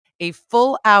a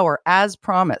full hour, as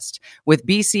promised, with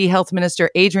BC Health Minister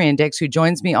Adrian Dix, who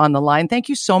joins me on the line. Thank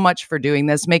you so much for doing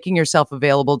this, making yourself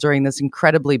available during this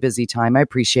incredibly busy time. I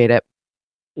appreciate it.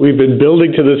 We've been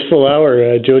building to this full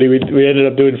hour, Jody. We ended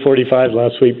up doing 45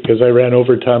 last week because I ran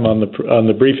overtime on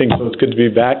the briefing. So it's good to be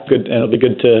back. Good, and it'll be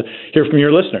good to hear from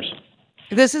your listeners.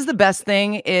 This is the best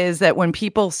thing, is that when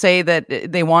people say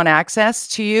that they want access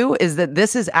to you, is that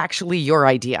this is actually your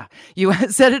idea. You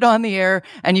said it on the air,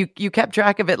 and you kept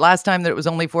track of it last time that it was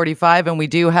only 45, and we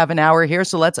do have an hour here.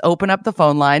 So let's open up the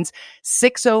phone lines.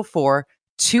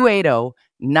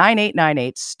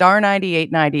 604-280-9898, star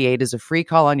 9898 is a free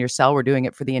call on your cell. We're doing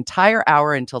it for the entire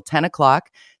hour until 10 o'clock.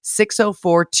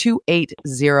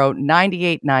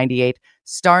 604-280-9898,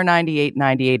 star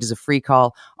 9898 is a free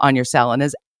call on your cell. And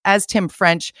as Tim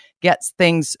French gets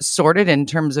things sorted in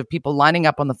terms of people lining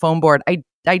up on the phone board,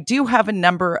 I do have a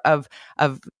number of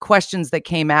questions that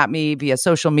came at me via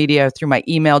social media through my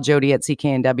email,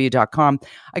 jody@cknw.com.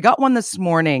 I got one this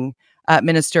morning,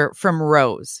 Minister, from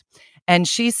Rose. And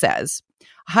she says,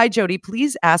 "Hi, Jody,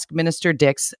 please ask Minister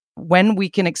Dix when we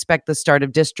can expect the start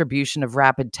of distribution of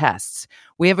rapid tests.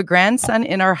 We have a grandson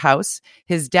in our house.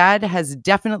 His dad has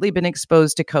definitely been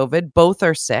exposed to COVID. Both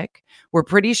are sick. We're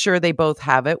pretty sure they both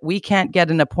have it. We can't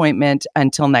get an appointment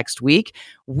until next week.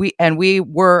 We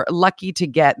were lucky to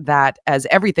get that, as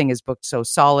everything is booked so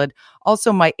solid.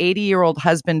 Also, my 80-year-old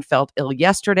husband felt ill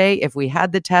yesterday. If we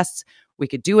had the tests, we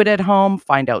could do it at home,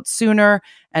 find out sooner.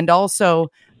 And also,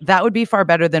 that would be far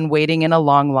better than waiting in a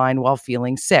long line while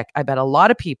feeling sick. I bet a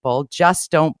lot of people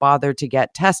just don't bother to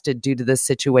get tested due to this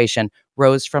situation."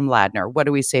 Rose from Ladner. What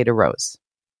do we say to Rose?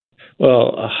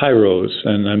 Well, hi, Rose,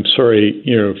 and I'm sorry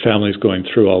your family's going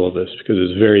through all of this, because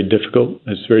it's very difficult.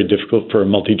 It's very difficult for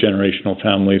multi-generational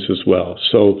families as well.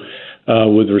 So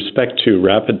with respect to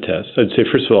rapid tests, I'd say,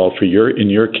 first of all, in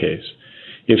your case,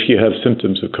 if you have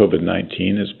symptoms of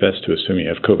COVID-19, it's best to assume you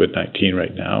have COVID-19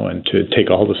 right now and to take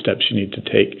all the steps you need to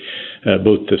take,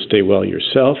 both to stay well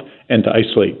yourself and to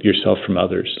isolate yourself from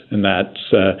others. And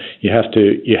that's you have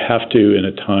to in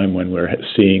a time when we're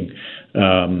seeing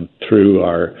through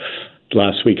our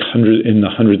last week in the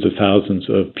hundreds of thousands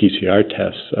of PCR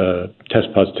tests, test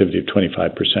positivity of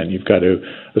 25%. You've got to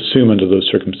assume under those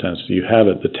circumstances you have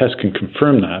it. The test can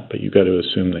confirm that, but you've got to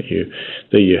assume that you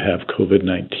have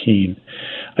COVID-19.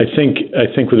 I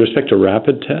think with respect to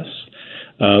rapid tests,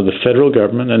 the federal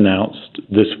government announced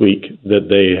this week that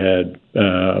they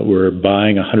were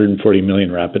buying 140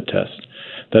 million rapid tests.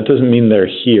 That doesn't mean they're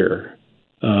here.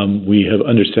 We have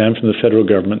understand from the federal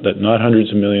government that not hundreds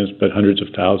of millions, but hundreds of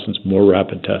thousands more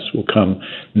rapid tests will come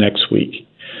next week.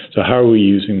 So how are we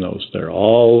using those? They're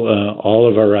all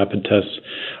of our rapid tests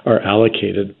are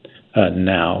allocated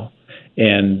now,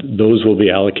 and those will be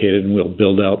allocated, and we'll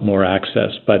build out more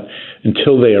access. But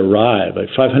until they arrive, like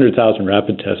 500,000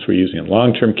 rapid tests we're using in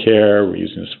long-term care, we're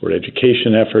using to support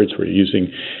education efforts, we're using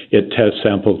test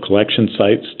sample collection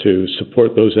sites to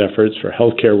support those efforts for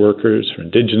healthcare workers, for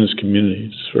Indigenous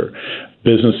communities, for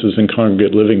businesses in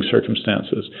congregate living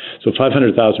circumstances. So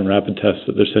 500,000 rapid tests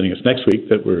that they're sending us next week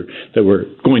that we're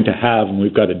going to have, and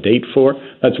we've got a date for.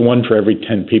 That's one for every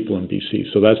 10 people in BC.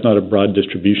 So that's not a broad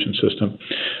distribution system.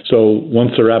 So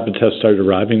once the rapid tests start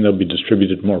arriving, they'll be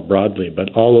distributed more broadly. But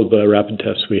all of the rapid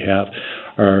tests we have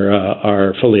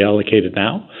are fully allocated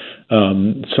now.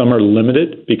 Some are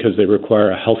limited because they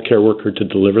require a healthcare worker to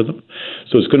deliver them.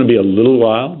 So it's going to be a little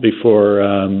while before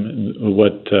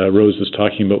what Rose is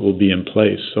talking about will be in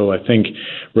place. So I think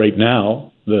right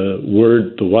now the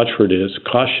watchword is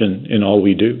caution in all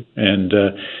we do, and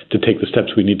to take the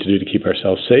steps we need to do to keep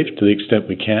ourselves safe to the extent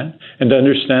we can, and to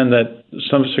understand that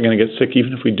some of us are going to get sick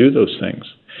even if we do those things,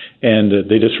 and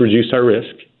they just reduce our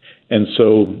risk. And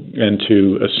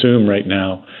to assume right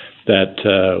now that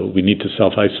we need to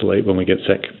self-isolate when we get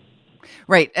sick.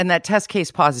 Right. And that test case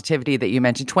positivity that you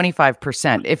mentioned,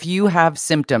 25%. If you have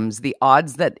symptoms, the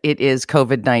odds that it is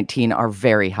COVID-19 are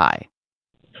very high.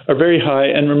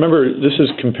 And remember, this is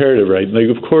comparative, right? Like,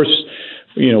 of course,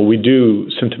 we do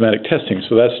symptomatic testing.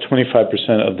 So that's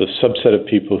 25% of the subset of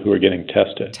people who are getting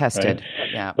tested. Right?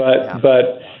 Yeah.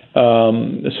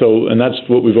 And that's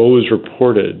what we've always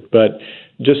reported. But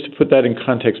just to put that in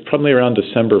context, probably around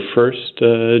December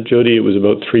 1st, Jody, it was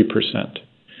about 3%.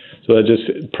 So that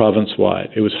just province-wide.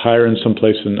 It was higher in some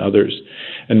places than others.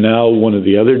 And now one of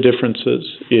the other differences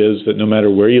is that no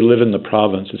matter where you live in the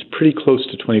province, it's pretty close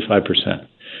to 25%.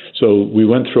 So we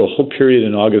went through a whole period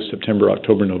in August, September,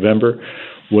 October, November,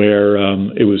 where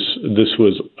this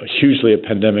was hugely a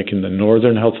pandemic in the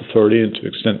Northern Health Authority and to an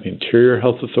extent the Interior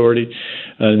Health Authority.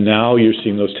 Now you're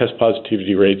seeing those test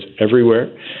positivity rates everywhere,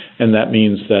 and that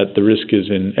means that the risk is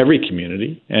in every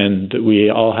community, and we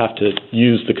all have to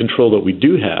use the control that we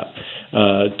do have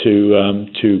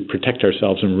to protect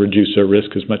ourselves and reduce our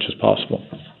risk as much as possible.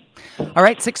 All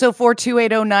right,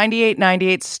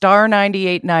 604-280-9898, star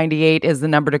 9898 is the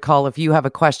number to call if you have a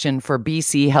question for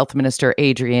BC Health Minister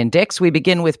Adrian Dix. We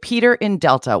begin with Peter in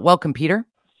Delta. Welcome, Peter.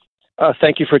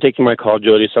 Thank you for taking my call,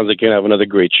 Jody. Sounds like you're going to have another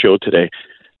great show today.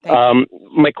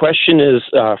 My question is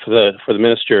for the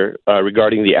minister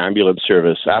regarding the ambulance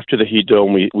service. After the heat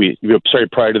dome,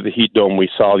 prior to the heat dome, we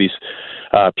saw these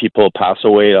people pass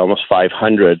away, almost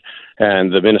 500.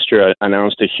 And the minister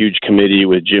announced a huge committee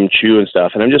with Jim Chu and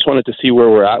stuff. And I just wanted to see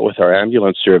where we're at with our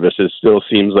ambulance service. It still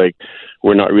seems like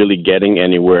we're not really getting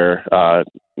anywhere,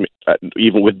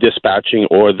 even with dispatching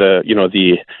or the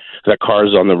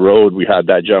cars on the road. We had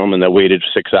that gentleman that waited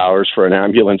 6 hours for an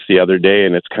ambulance the other day,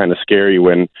 and it's kind of scary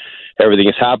when everything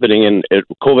is happening. And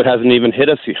COVID hasn't even hit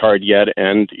us hard yet,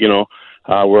 and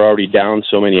we're already down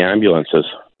so many ambulances.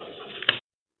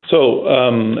 So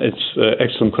it's an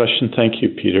excellent question. Thank you,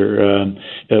 Peter.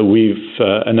 We've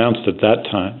announced at that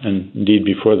time, and indeed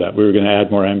before that, we were going to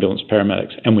add more ambulance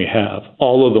paramedics, and we have.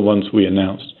 All of the ones we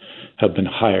announced have been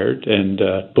hired, and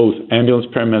both ambulance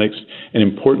paramedics and,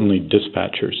 importantly,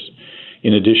 dispatchers.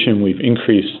 In addition, we've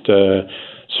increased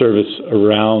service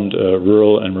around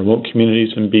rural and remote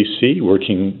communities in BC,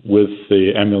 working with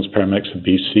the ambulance paramedics of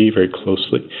BC very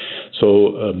closely.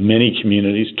 So many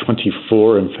communities,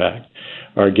 24 in fact,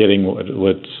 are getting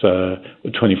what's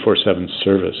 24/7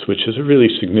 service, which is a really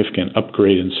significant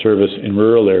upgrade in service in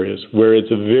rural areas where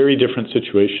it's a very different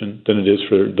situation than it is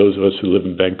for those of us who live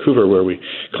in Vancouver, where we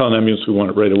call an ambulance, we want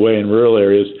it right away. In rural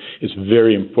areas, it's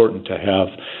very important to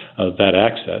have that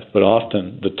access, but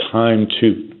often the time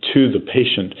to the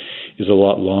patient is a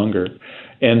lot longer.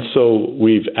 And so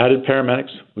we've added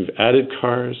paramedics, we've added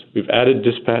cars, we've added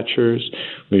dispatchers,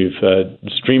 we've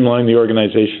streamlined the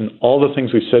organization. All the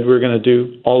things we said we were going to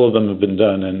do, all of them have been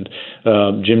done. And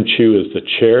Jim Chu is the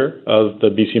chair of the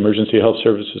BC Emergency Health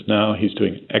Services now. He's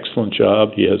doing an excellent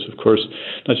job. He has, of course,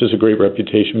 not just a great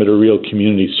reputation, but a real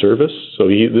community service. So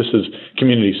this is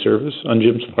community service on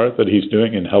Jim's part that he's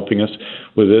doing and helping us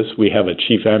with this. We have a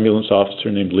chief ambulance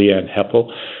officer named Leanne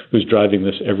Heppel who's driving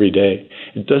this every day.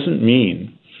 It doesn't mean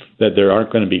that there aren't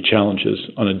going to be challenges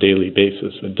on a daily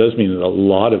basis. It does mean that a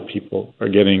lot of people are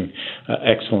getting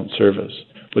excellent service.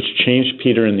 What's changed,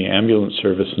 Peter, in the ambulance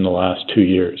service in the last 2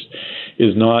 years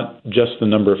is not just the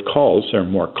number of calls. There are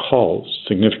more calls,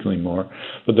 significantly more,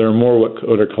 but there are more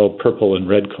what are called purple and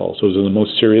red calls. Those are the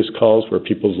most serious calls where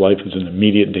people's life is in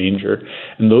immediate danger.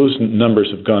 And those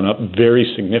numbers have gone up very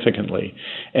significantly.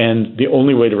 And the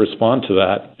only way to respond to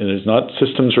that, and it's not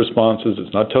systems responses,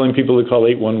 it's not telling people to call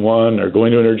 811 or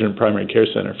going to an urgent primary care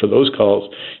center. For those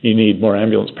calls, you need more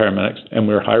ambulance paramedics, and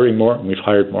we're hiring more, and we've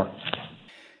hired more.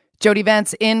 Jody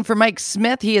Vance in for Mike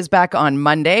Smith. He is back on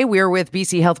Monday. We're with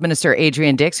BC Health Minister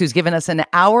Adrian Dix, who's given us an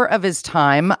hour of his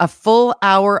time, a full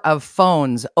hour of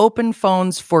phones, open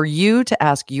phones for you to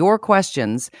ask your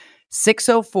questions.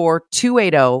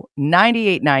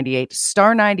 604-280-9898,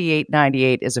 star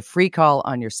 9898 is a free call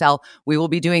on your cell. We will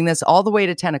be doing this all the way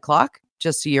to 10 o'clock.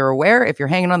 Just so you're aware, if you're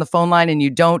hanging on the phone line and you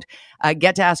don't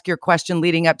get to ask your question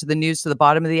leading up to the news to the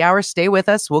bottom of the hour, stay with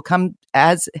us. We'll come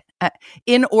as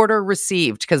in order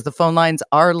received because the phone lines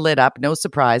are lit up. No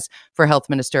surprise for Health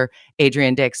Minister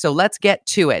Adrian Dix. So let's get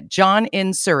to it. John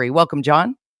in Surrey. Welcome,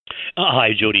 John.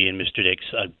 Hi, Jody and Mr. Dix.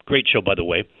 Great show, by the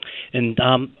way. And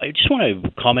I just want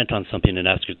to comment on something and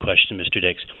ask a question, Mr.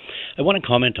 Dix. I want to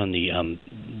comment on the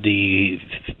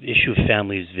issue of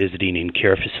families visiting in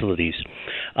care facilities.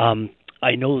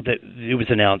 I know that it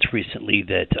was announced recently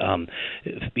that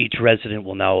each resident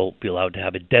will now be allowed to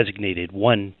have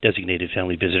one designated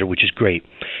family visitor, which is great.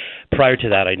 Prior to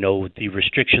that, I know the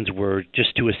restrictions were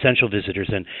just to essential visitors,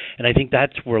 and I think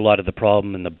that's where a lot of the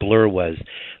problem and the blur was.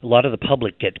 A lot of the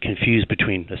public get confused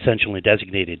between essential and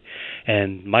designated,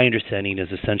 and my understanding is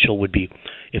essential would be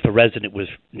if a resident was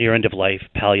near end of life,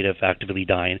 palliative, actively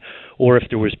dying, or if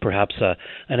there was perhaps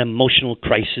an emotional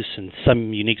crisis and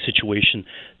some unique situation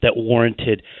that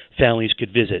warranted families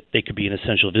could visit, they could be an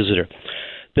essential visitor.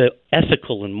 The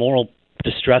ethical and moral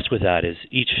distress with that is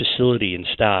each facility and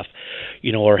staff,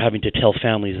 are having to tell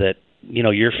families that,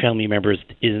 your family member is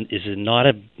in not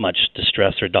a much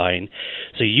distress or dying,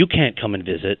 so you can't come and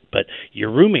visit, but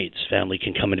your roommate's family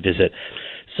can come and visit.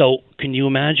 So can you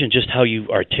imagine just how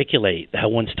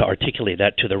wants to articulate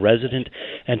that to the resident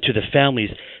and to the families?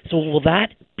 So will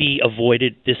that be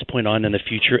avoided this point on in the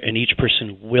future, and each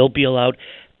person will be allowed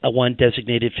a one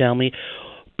designated family?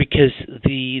 Because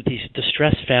the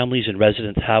distressed families and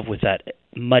residents have with that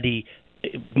muddy,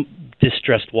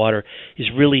 distressed water is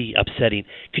really upsetting.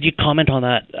 Could you comment on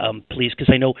that, please?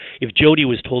 Because I know if Jody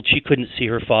was told she couldn't see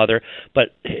her father,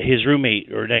 but his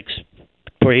roommate or next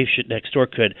door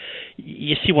could.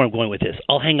 You see where I'm going with this.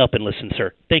 I'll hang up and listen,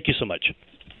 sir. Thank you so much.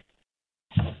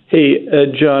 Hey,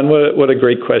 John, what a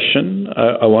great question.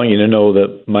 I want you to know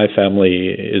that my family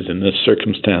is in this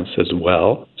circumstance as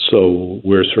well. So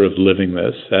we're sort of living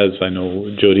this, as I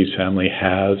know Jody's family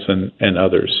has and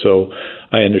others. So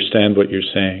I understand what you're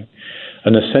saying.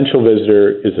 An essential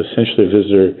visitor is essentially a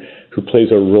visitor who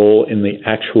plays a role in the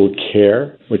actual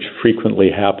care, which frequently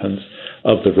happens,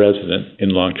 of the resident in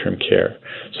long-term care.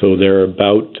 So there are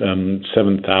about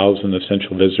 7,000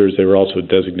 essential visitors. They were also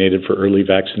designated for early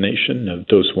vaccination of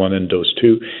dose 1 and dose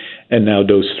 2, and now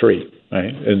dose 3,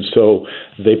 right? And so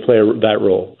they play that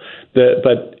role.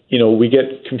 But, we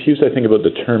get confused, I think, about the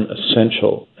term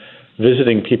essential.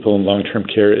 Visiting people in long-term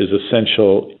care is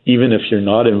essential even if you're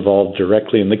not involved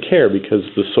directly in the care, because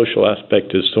the social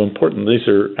aspect is so important. These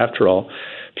are, after all,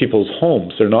 people's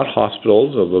homes. They're not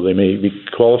hospitals, although they may be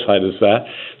qualified as that.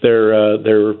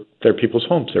 They're people's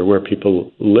homes. They're where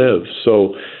people live.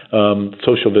 So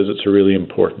social visits are really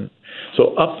important.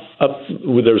 So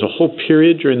there was a whole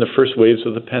period during the first waves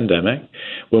of the pandemic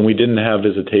when we didn't have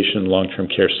visitation in long-term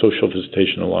care, social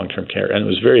visitation in long-term care. And it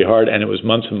was very hard, and it was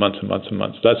months and months and months and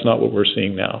months. That's not what we're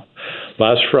seeing now.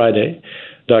 Last Friday,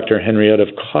 Dr. Henry, out of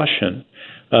caution,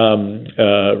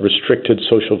 restricted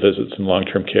social visits in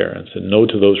long-term care and said no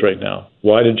to those right now.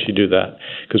 Why did she do that?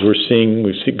 Because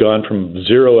we've gone from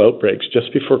 0 outbreaks.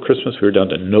 Just before Christmas, we were down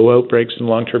to no outbreaks in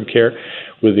long-term care.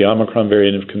 With the Omicron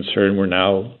variant of concern, we're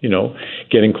now,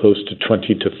 getting close to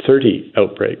 20 to 30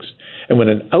 outbreaks. And when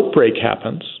an outbreak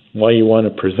happens, why you want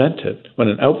to prevent it, when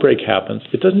an outbreak happens,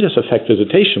 it doesn't just affect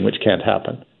visitation, which can't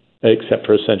happen, except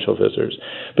for essential visitors.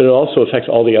 But it also affects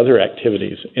all the other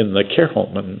activities in the care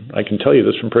home. And I can tell you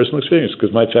this from personal experience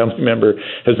because my family member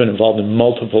has been involved in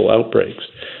multiple outbreaks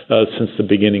since the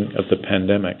beginning of the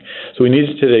pandemic. So we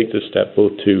needed to take this step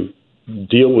both to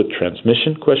deal with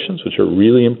transmission questions, which are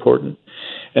really important,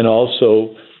 and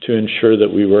also to ensure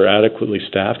that we were adequately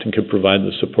staffed and could provide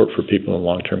the support for people in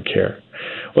long-term care.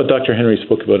 What Dr. Henry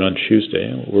spoke about on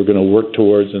Tuesday, we're going to work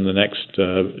towards in the next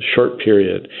short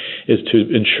period, is to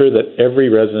ensure that every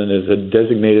resident is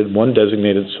one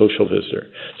designated social visitor.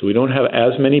 So we don't have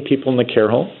as many people in the care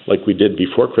home like we did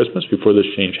before Christmas, before this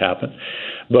change happened,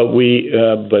 but we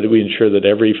ensure that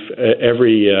every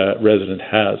resident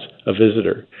has a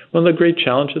visitor. One of the great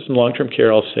challenges in long-term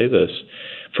care, I'll say this,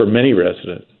 for many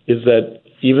residents, is that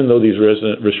even though these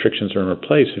resident restrictions are in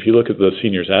place, if you look at the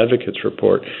Seniors Advocates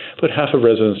report, about half of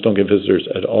residents don't get visitors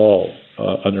at all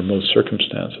under most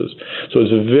circumstances. So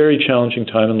it's a very challenging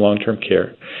time in long-term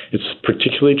care. It's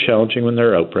particularly challenging when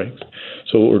there are outbreaks.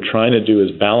 So what we're trying to do is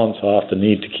balance off the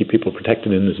need to keep people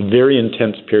protected in this very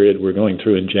intense period we're going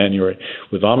through in January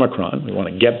with Omicron. We want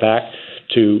to get back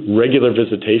to regular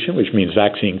visitation, which means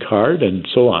vaccine card and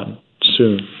so on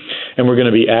soon. And we're going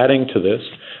to be adding to this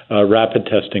rapid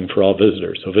testing for all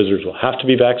visitors. So visitors will have to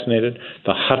be vaccinated.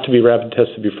 They'll have to be rapid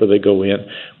tested before they go in.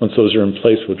 Once those are in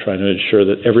place, we're trying to ensure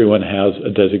that everyone has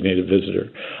a designated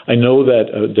visitor. I know that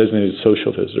a designated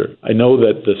social visitor. I know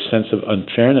that the sense of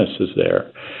unfairness is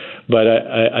there. But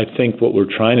I think what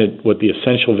the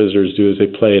essential visitors do is they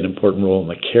play an important role in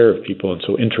the care of people, and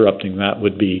so interrupting that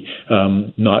would be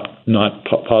not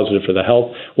positive for the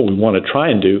health. What we want to try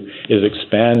and do is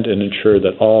expand and ensure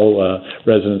that all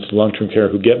residents in long-term care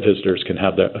who get visitors can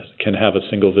have a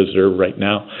single visitor right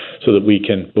now, so that we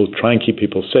can both try and keep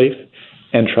people safe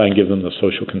and try and give them the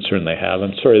social concern they have.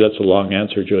 I'm sorry that's a long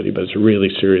answer, Jody, but it's a really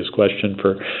serious question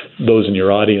for those in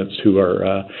your audience who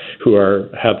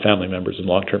have family members in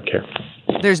long-term care.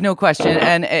 There's no question,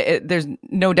 and there's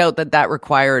no doubt that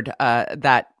required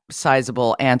that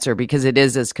sizable answer because it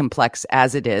is as complex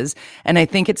as it is. And I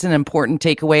think it's an important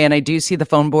takeaway. And I do see the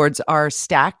phone boards are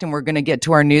stacked and we're going to get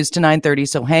to our news to 9:30.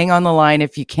 So hang on the line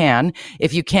if you can.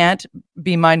 If you can't,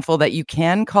 be mindful that you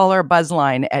can call our buzz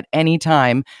line at any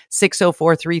time,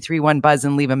 604-331-BUZZ,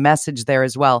 and leave a message there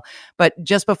as well. But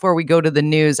just before we go to the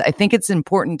news, I think it's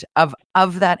important of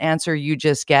that answer you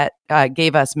just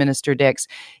gave us, Minister Dix,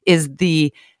 is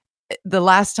the the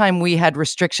last time we had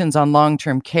restrictions on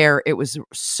long-term care, it was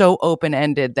so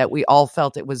open-ended that we all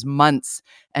felt it was months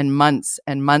and months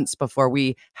and months before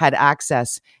we had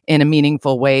access in a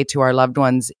meaningful way to our loved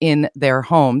ones in their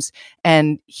homes.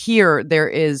 And here there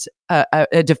is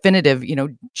a definitive,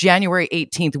 January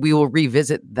 18th, we will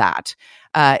revisit that.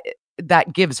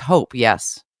 That gives hope,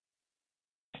 yes.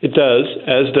 It does,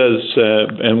 as does,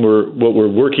 and what we're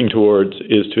working towards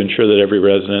is to ensure that every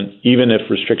resident, even if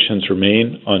restrictions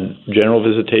remain on general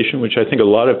visitation, which I think a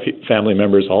lot of family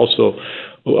members also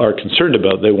are concerned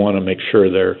about, they want to make sure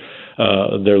their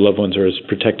loved ones are as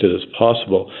protected as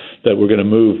possible, that we're going to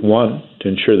move, one, to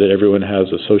ensure that everyone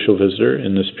has a social visitor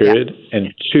in this period,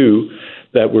 and two,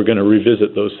 that we're going to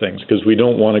revisit those things, because we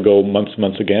don't want to go months and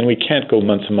months again. We can't go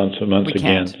months and months and months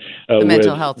again. The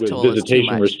mental health with toll is too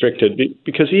visitation much. restricted,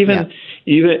 because even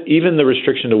the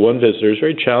restriction to one visitor is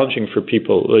very challenging for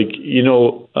people.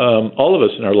 All of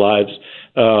us in our lives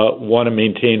want to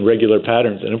maintain regular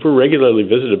patterns, and if we're regularly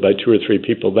visited by 2 or 3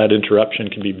 people, that interruption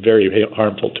can be very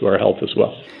harmful to our health as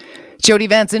well. Jody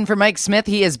Vance in for Mike Smith.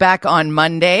 He is back on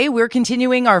Monday. We're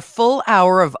continuing our full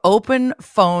hour of open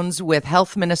phones with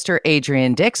Health Minister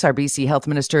Adrian Dix. Our BC Health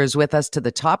Minister is with us to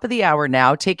the top of the hour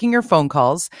now, taking your phone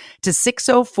calls to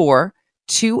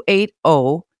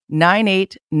 604-280-9898,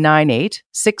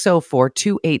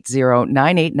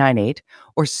 604-280-9898,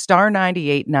 or star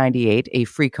 9898, a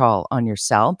free call on your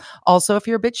cell. Also, if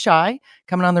you're a bit shy,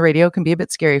 coming on the radio can be a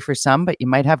bit scary for some, but you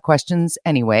might have questions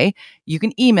anyway. You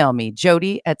can email me,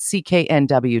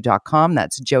 jody@cknw.com.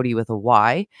 That's Jody with a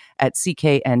Y at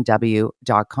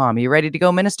cknw.com. You ready to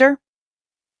go, Minister?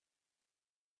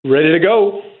 Ready to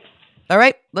go. All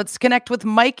right, let's connect with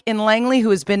Mike in Langley, who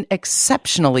has been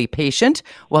exceptionally patient.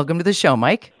 Welcome to the show,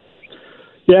 Mike.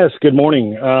 Yes, good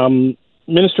morning.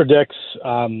 Minister Dix,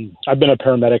 I've been a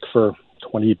paramedic for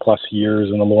 20 plus years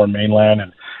in the Lower Mainland,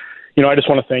 and I just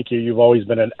want to thank you. You've always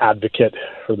been an advocate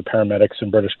for the paramedics in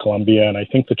British Columbia, and I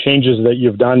think the changes that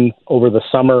you've done over the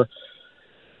summer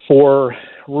for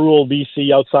rural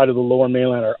BC outside of the Lower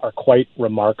Mainland are quite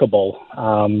remarkable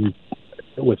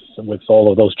with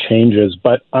all of those changes.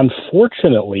 But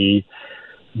unfortunately,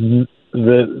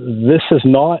 this is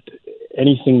not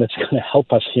anything that's going to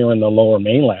help us here in the Lower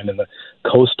Mainland, in the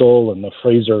coastal and the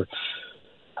Fraser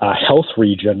health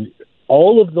region.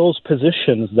 All of those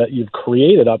positions that you've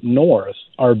created up north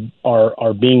are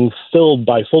being filled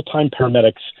by full-time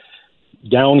paramedics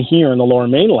down here in the Lower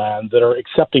Mainland that are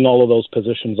accepting all of those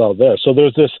positions out there. So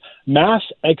there's this mass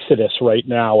exodus right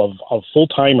now of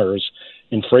full-timers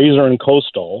in Fraser and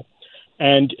coastal.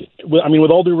 And I mean,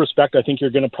 with all due respect, I think you're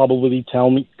going to probably tell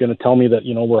me that,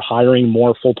 we're hiring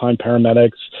more full-time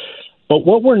paramedics. But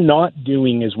what we're not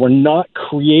doing is we're not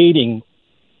creating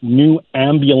new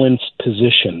ambulance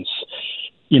positions.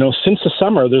 Since the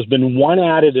summer, there's been one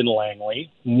added in Langley,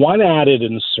 one added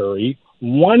in Surrey,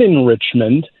 one in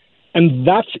Richmond, and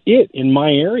that's it in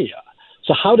my area.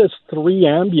 So how does 3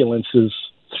 ambulances,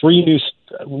 3 new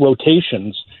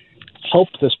rotations help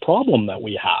this problem that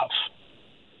we have?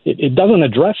 It doesn't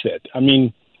address it. I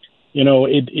mean,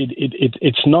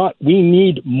 it's not. We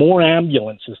need more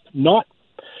ambulances.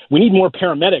 We need more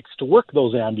paramedics to work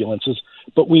those ambulances,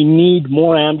 but we need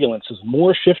more ambulances,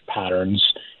 more shift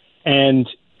patterns, and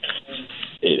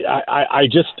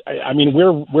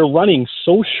we're running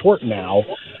so short now.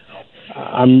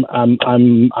 I'm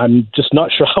just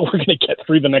not sure how we're going to get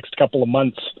through the next couple of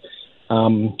months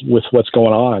with what's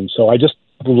going on. So I just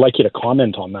would like you to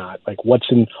comment on that. Like, what's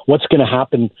going to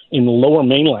happen in the Lower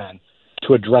Mainland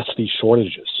to address these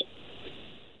shortages?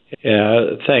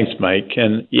 Yeah, thanks, Mike.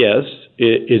 And yes,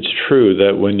 it's true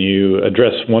that when you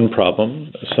address one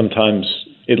problem, sometimes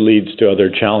it leads to other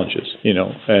challenges,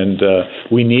 and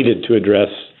we needed to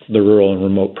address the rural and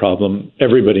remote problem.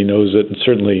 Everybody knows it, and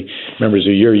certainly members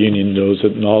of your union knows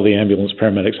it, and all the ambulance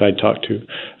paramedics I talk to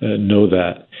know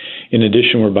that. In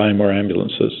addition, we're buying more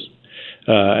ambulances.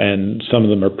 And some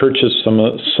of them are purchased, some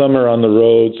are on the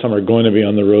road, some are going to be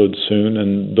on the road soon,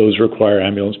 and those require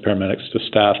ambulance paramedics to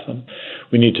staff them.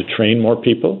 We need to train more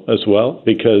people as well,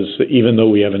 because even though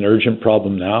we have an urgent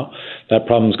problem now, that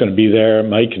problem is going to be there,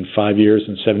 Mike, in 5 years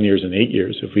and 7 years and 8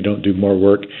 years if we don't do more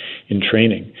work in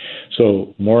training.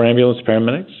 So more ambulance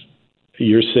paramedics.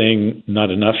 You're saying not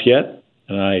enough yet,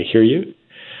 and I hear you.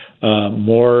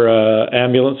 More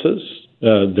ambulances.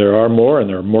 There are more, and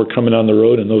there are more coming on the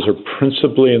road, and those are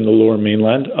principally in the Lower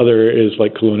Mainland, other areas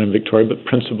like Kelowna and Victoria, but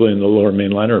principally in the Lower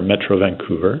Mainland or Metro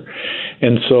Vancouver.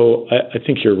 And so I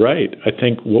think you're right. I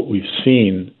think what we've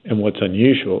seen and what's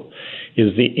unusual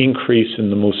is the increase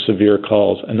in the most severe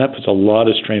calls, and that puts a lot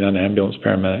of strain on ambulance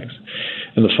paramedics.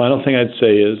 And the final thing I'd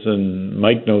say is, and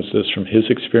Mike knows this from his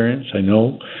experience, I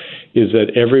know, is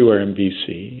that everywhere in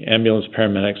BC, ambulance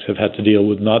paramedics have had to deal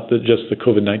with not just the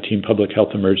COVID-19 public health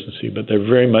emergency, but they're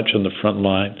very much on the front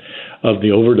line of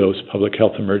the overdose public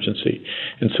health emergency.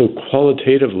 And so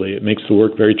qualitatively, it makes the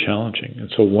work very challenging. And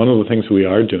so one of the things we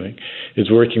are doing is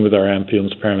working with our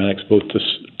ambulance paramedics both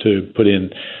to put in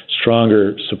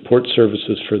stronger support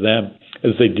services for them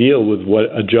as they deal with what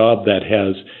a job that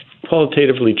has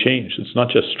qualitatively changed. It's not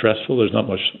just stressful. There's not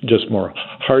much, just more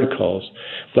hard calls.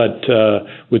 But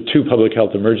with two public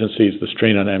health emergencies, the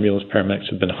strain on ambulance paramedics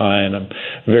have been high, and I'm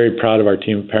very proud of our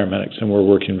team of paramedics, and we're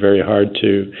working very hard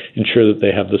to ensure that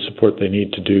they have the support they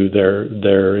need to do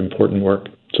their important work.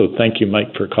 So thank you,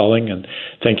 Mike, for calling, and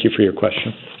thank you for your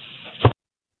question.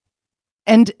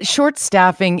 And short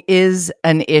staffing is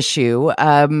an issue.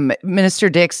 Minister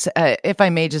Dix, if I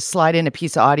may just slide in a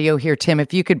piece of audio here, Tim,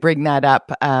 if you could bring that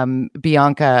up.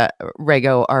 Bianca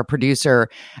Rego, our producer,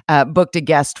 booked a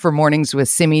guest for Mornings with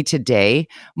Simi today.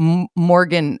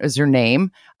 Morgan is her name,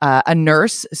 a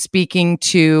nurse speaking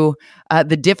to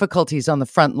the difficulties on the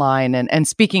front line and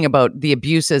speaking about the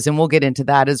abuses. And we'll get into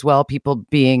that as well, people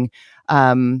being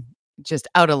just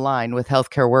out of line with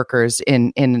healthcare workers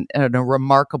in a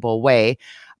remarkable way.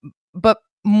 But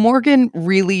Morgan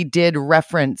really did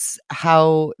reference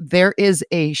how there is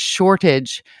a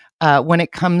shortage when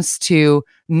it comes to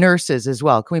nurses as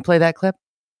well. Can we play that clip?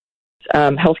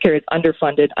 Healthcare is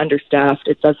underfunded, understaffed.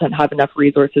 It doesn't have enough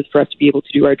resources for us to be able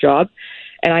to do our job.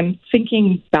 And I'm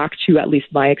thinking back to at least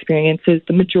my experiences.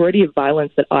 The majority of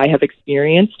violence that I have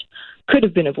experienced could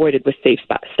have been avoided with safe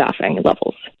staffing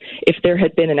levels. If there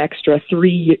had been an extra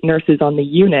 3 nurses on the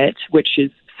unit, which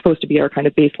is supposed to be our kind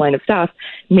of baseline of staff,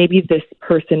 maybe this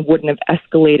person wouldn't have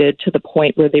escalated to the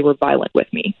point where they were violent with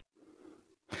me.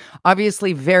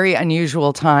 Obviously, very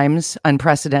unusual times,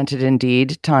 unprecedented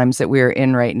indeed, times that we're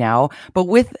in right now. But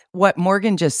with what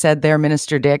Morgan just said there,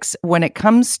 Minister Dix, when it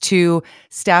comes to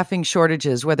staffing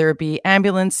shortages, whether it be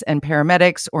ambulance and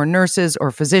paramedics or nurses or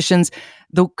physicians,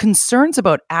 the concerns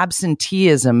about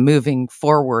absenteeism moving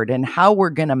forward and how we're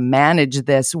going to manage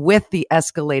this with the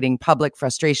escalating public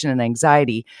frustration and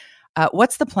anxiety,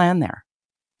 what's the plan there?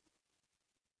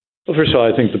 Well, first of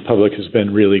all, I think the public has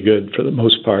been really good for the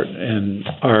most part, and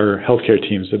our healthcare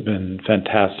teams have been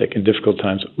fantastic in difficult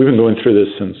times. We've been going through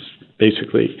this since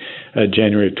basically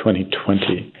January of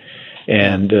 2020,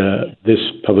 and this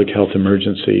public health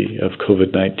emergency of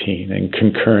COVID-19 and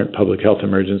concurrent public health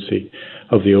emergency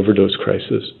of the overdose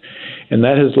crisis. And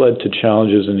that has led to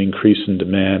challenges and increase in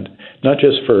demand, not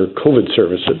just for COVID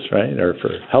services, right, or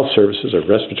for health services or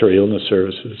respiratory illness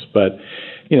services, but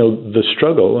the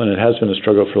struggle, and it has been a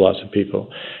struggle for lots of people,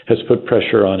 has put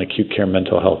pressure on acute care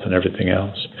mental health and everything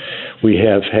else. We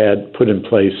have had put in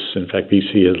place, in fact,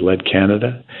 BC has led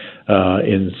Canada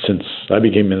since I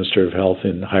became Minister of Health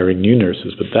in hiring new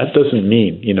nurses. But that doesn't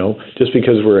mean, just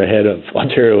because we're ahead of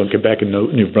Ontario and Quebec and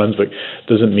New Brunswick,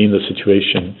 doesn't mean the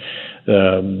situation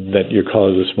that your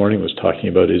caller this morning was talking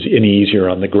about is any easier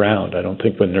on the ground. I don't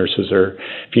think when nurses are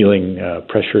feeling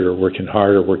pressured or working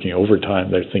hard or working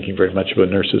overtime, they're thinking very much about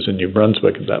nurses in New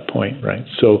Brunswick at that point, right?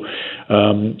 So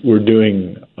we're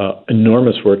doing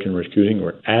enormous work in recruiting.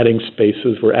 We're adding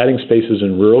spaces. We're adding spaces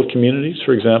in rural communities,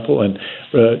 for example, and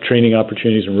training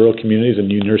opportunities in rural communities, a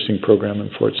new nursing program in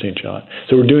Fort St. John.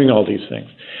 So we're doing all these things.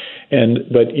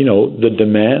 But the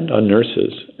demand on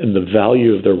nurses and the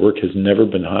value of their work has never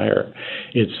been higher.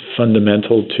 It's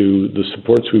fundamental to the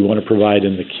supports we want to provide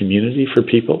in the community for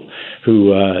people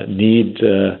who need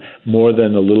more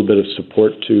than a little bit of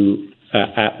support to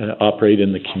operate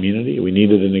in the community. We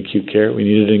need it in acute care. We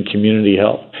need it in community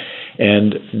health.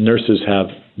 And nurses have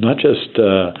not just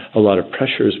a lot of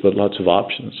pressures, but lots of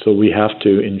options. So we have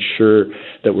to ensure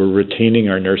that we're retaining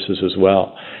our nurses as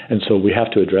well. And so we have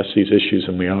to address these issues,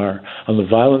 and we are. On the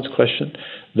violence question,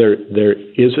 there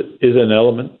is an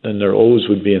element, and there always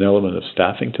would be an element of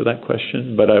staffing to that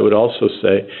question. But I would also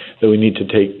say that we need to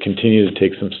continue to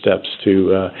take some steps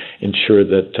to ensure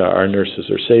that our nurses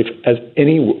are safe, as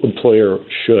any employer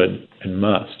should and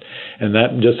must. And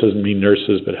that just doesn't mean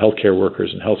nurses, but healthcare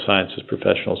workers and health sciences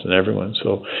professionals and everyone.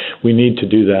 So we need to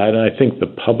do that. And I think the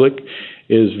public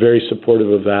is very supportive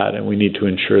of that, and we need to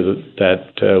ensure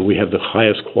that we have the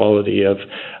highest quality of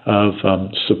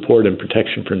support and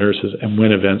protection for nurses, and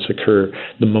when events occur,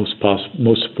 the most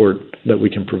support that we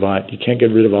can provide. You can't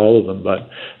get rid of all of them, but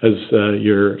as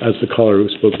the caller who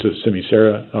spoke to Simi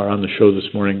Sarah on the show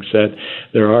this morning said,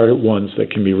 there are ones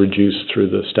that can be reduced through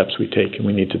the steps we take, and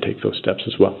we need to take those steps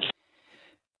as well.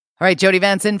 All right, Jody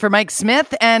Vance in for Mike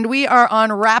Smith, and we are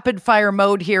on rapid fire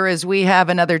mode here as we have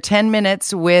another 10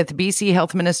 minutes with BC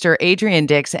Health Minister Adrian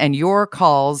Dix and your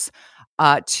calls.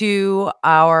 to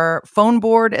our phone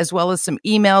board as well as some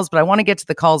emails. But I want to get to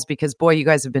the calls because, boy, you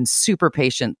guys have been super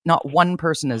patient. Not one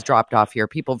person has dropped off here.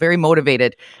 People very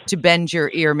motivated to bend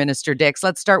your ear, Minister Dix.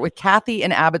 Let's start with Kathy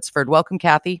in Abbotsford. Welcome,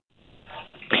 Kathy.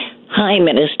 Hi,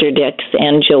 Minister Dix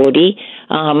and Jody.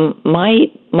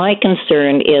 My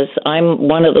concern is I'm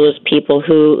one of those people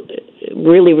who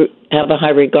really have a high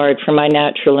regard for my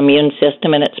natural immune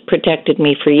system, and it's protected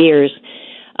me for years.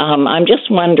 I'm just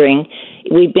wondering,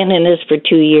 we've been in this for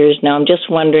 2 years now, I'm just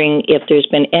wondering if there's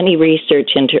been any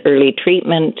research into early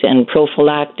treatment and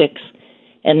prophylactics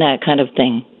and that kind of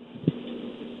thing.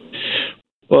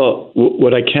 Well,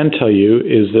 what I can tell you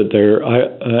is that there are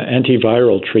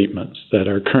antiviral treatments that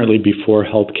are currently before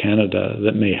Health Canada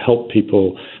that may help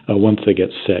people once they get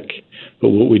sick.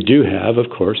 But what we do have, of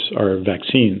course, are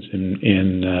vaccines,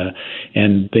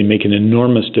 and they make an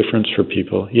enormous difference for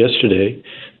people. Yesterday,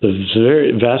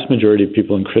 the vast majority of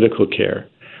people in critical care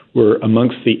were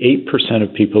amongst the 8%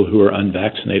 of people who are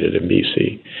unvaccinated in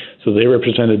BC. So they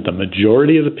represented the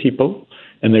majority of the people.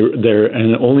 And they're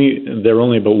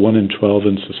only about 1 in 12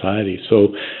 in society.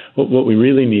 So what we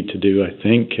really need to do, I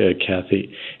think,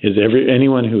 Kathy, is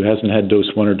anyone who hasn't had dose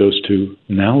 1 or dose 2,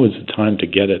 now is the time to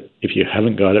get it. If you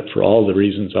haven't got it for all the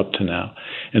reasons up to now,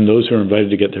 and those who are invited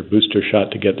to get their booster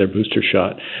shot, to get their booster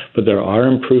shot. But there are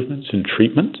improvements in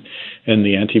treatment, and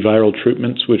the antiviral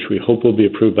treatments, which we hope will be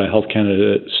approved by Health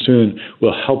Canada soon,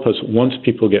 will help us once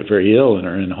people get very ill and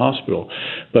are in hospital.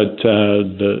 But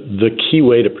the key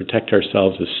way to protect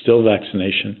ourselves is still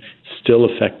vaccination, still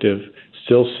effective,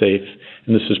 still safe,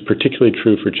 and this is particularly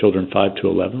true for children 5 to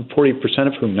 11, 40%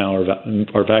 of whom now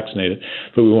are vaccinated,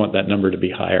 but we want that number to be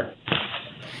higher.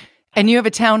 And you have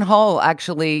a town hall,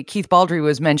 actually. Keith Baldry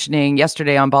was mentioning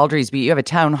yesterday on Baldry's Beat, you have a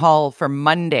town hall for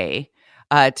Monday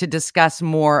to discuss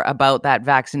more about that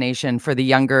vaccination for the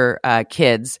younger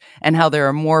kids and how there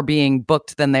are more being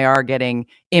booked than they are getting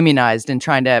immunized, and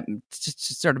trying to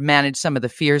sort of manage some of the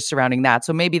fears surrounding that.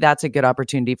 So maybe that's a good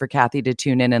opportunity for Kathy to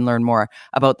tune in and learn more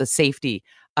about the safety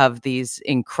of these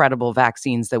incredible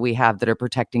vaccines that we have that are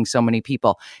protecting so many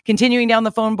people. Continuing down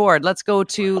the phone board, let's go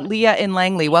to Leah in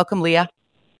Langley. Welcome, Leah.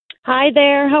 Hi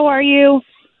there. How are you?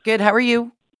 Good. How are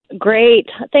you? Great.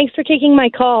 Thanks for taking my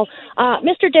call.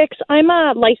 Mr. Dix, I'm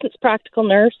a licensed practical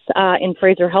nurse in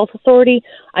Fraser Health Authority.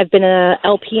 I've been a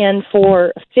LPN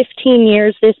for 15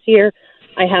 years this year.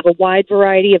 I have a wide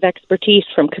variety of expertise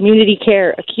from community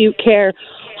care, acute care,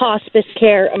 hospice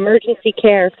care, emergency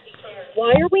care.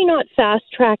 Why are we not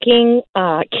fast-tracking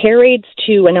care aides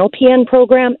to an LPN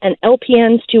program and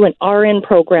LPNs to an RN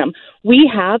program? We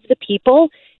have the people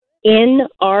in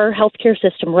our healthcare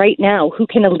system right now who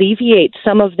can alleviate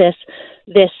some of this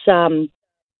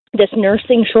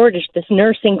nursing shortage, this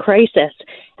nursing crisis,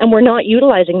 and we're not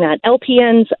utilizing that.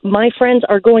 LPNs, my friends,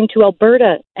 are going to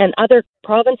Alberta and other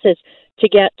provinces to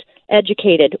get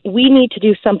educated. We need to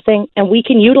do something, and we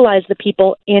can utilize the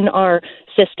people in our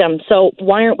system. So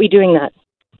why aren't we doing that?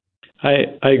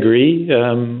 I agree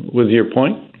with your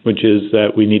point, which is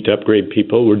that we need to upgrade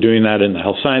people. We're doing that in the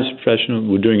health science profession.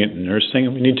 We're doing it in nursing,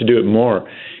 and we need to do it more.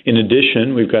 In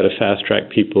addition, we've got to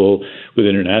fast-track people with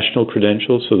international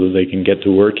credentials so that they can get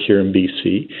to work here in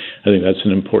BC. I think that's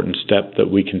an important step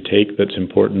that we can take that's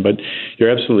important. But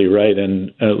you're absolutely right,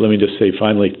 and let me just say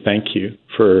finally, thank you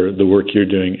for the work you're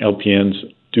doing.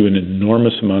 LPNs do an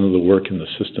enormous amount of the work in the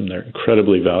system. They're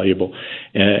incredibly valuable,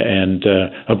 and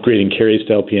upgrading care aides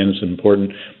to LPNs is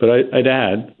important. But I'd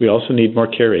add, we also need more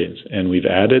care aides, and we've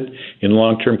added in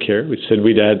long-term care. We said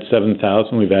we'd add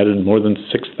 7,000. We've added more than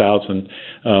 6,000,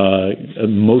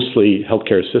 mostly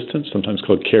healthcare assistants, sometimes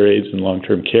called care aides in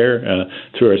long-term care,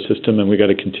 through our system, and we've got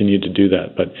to continue to do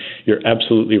that. But you're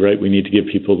absolutely right. We need to give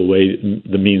people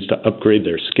the means to upgrade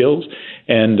their skills,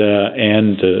 and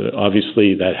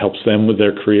obviously that helps them with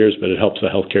their careers, but it helps the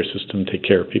healthcare system take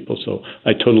care of people. So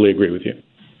I totally agree with you.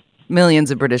 Millions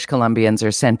of British Columbians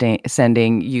are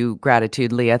sending you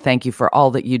gratitude, Leah. Thank you for all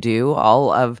that you do.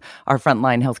 All of our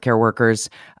frontline healthcare workers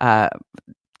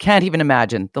can't even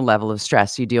imagine the level of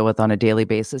stress you deal with on a daily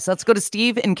basis. Let's go to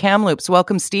Steve in Kamloops.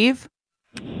 Welcome, Steve.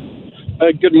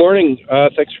 Good morning.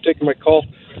 Thanks for taking my call.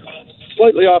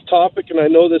 Slightly off topic, and I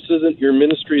know this isn't your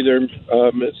ministry there,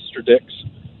 Mr. Dix,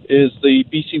 is the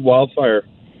BC wildfire.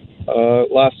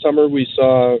 Last summer we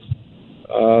saw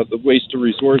the waste of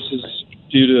resources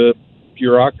due to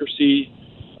bureaucracy,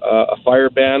 a fire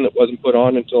ban that wasn't put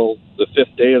on until the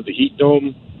 5th day of the heat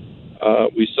dome.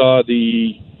 We saw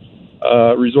the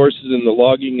resources in the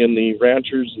logging and the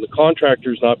ranchers and the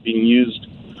contractors not being used.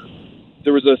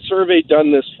 There was a survey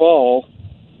done this fall.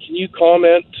 Can you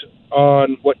comment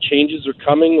on what changes are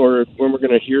coming or when we're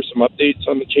going to hear some updates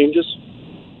on the changes?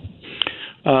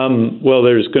 Well,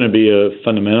 there's going to be a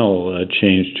fundamental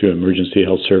change to emergency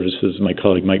health services. My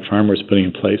colleague Mike Farmer is putting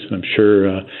in place, and I'm sure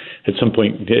at some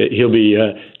point he'll be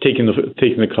taking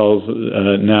the calls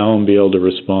now and be able to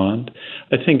respond.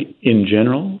 I think in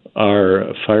general,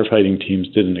 our firefighting teams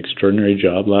did an extraordinary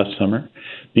job last summer.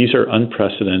 These are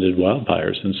unprecedented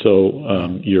wildfires, and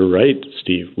so you're right,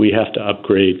 Steve. We have to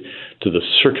upgrade to the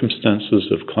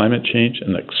circumstances of climate change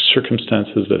and the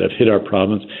circumstances that have hit our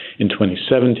province in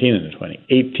 2017 and in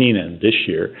 2018 and this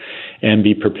year, and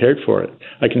be prepared for it.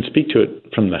 I can speak to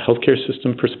it from the healthcare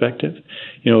system perspective.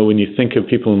 You know, when you think of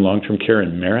people in long-term care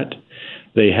in Merritt,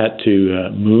 they had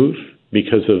to move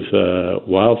because of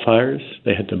wildfires.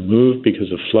 They had to move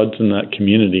because of floods in that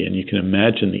community, and you can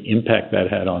imagine the impact that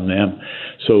had on them.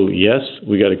 So yes,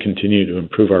 we got to continue to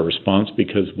improve our response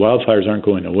because wildfires aren't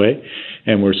going away,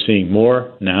 and we're seeing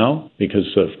more now because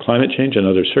of climate change and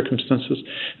other circumstances,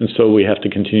 and so we have to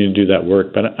continue to do that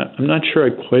work. But I'm not sure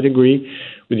I quite agree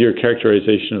with your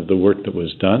characterization of the work that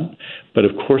was done, but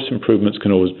of course improvements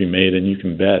can always be made, and you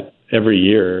can bet every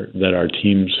year that our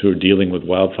teams who are dealing with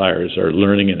wildfires are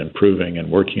learning and improving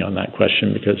and working on that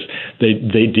question because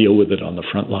they deal with it on the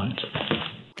front lines.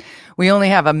 We only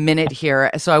have a minute here,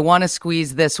 so I want to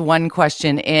squeeze this one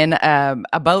question in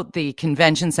about the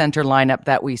convention center lineup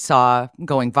that we saw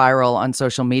going viral on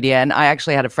social media. And I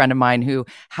actually had a friend of mine who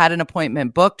had an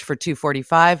appointment booked for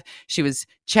 2:45. She was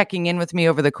checking in with me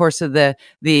over the course of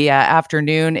the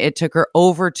afternoon. It took her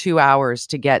over 2 hours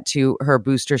to get to her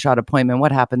booster shot appointment.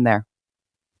 What happened there?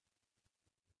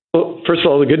 Well, first of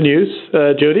all, the good news,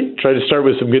 Jody, try to start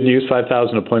with some good news.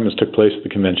 5,000 appointments took place at the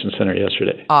convention center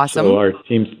yesterday. Awesome. So our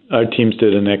teams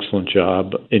did an excellent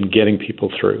job in getting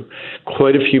people through.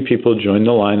 Quite a few people joined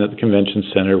the line at the convention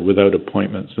center without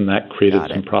appointments, and that created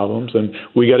some problems. And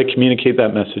we got to communicate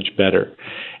that message better.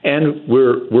 And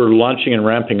we're launching and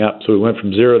ramping up. So we went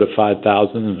from 0 to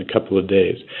 5,000 in a couple of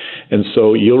days. And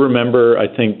so you'll remember, I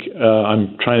think,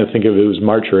 I'm trying to think if it was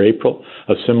March or April,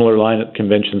 a similar line at the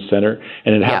convention center.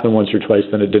 And it happened once or twice,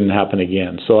 then it didn't happen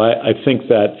again. So I think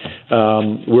that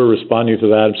we're responding to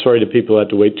that. I'm sorry to people who had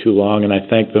to wait too long, and I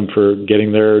thank them for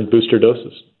getting their booster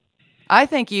doses. I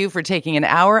thank you for taking an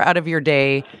hour out of your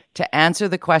day to answer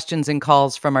the questions and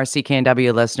calls from our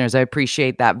CKNW listeners. I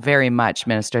appreciate that very much,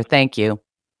 Minister. Thank you.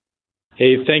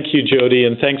 Hey, thank you, Jody,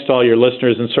 and thanks to all your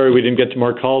listeners. And sorry we didn't get to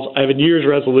more calls. I have a New Year's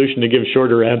resolution to give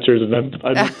shorter answers, and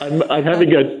I'm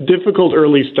having a difficult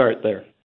early start there.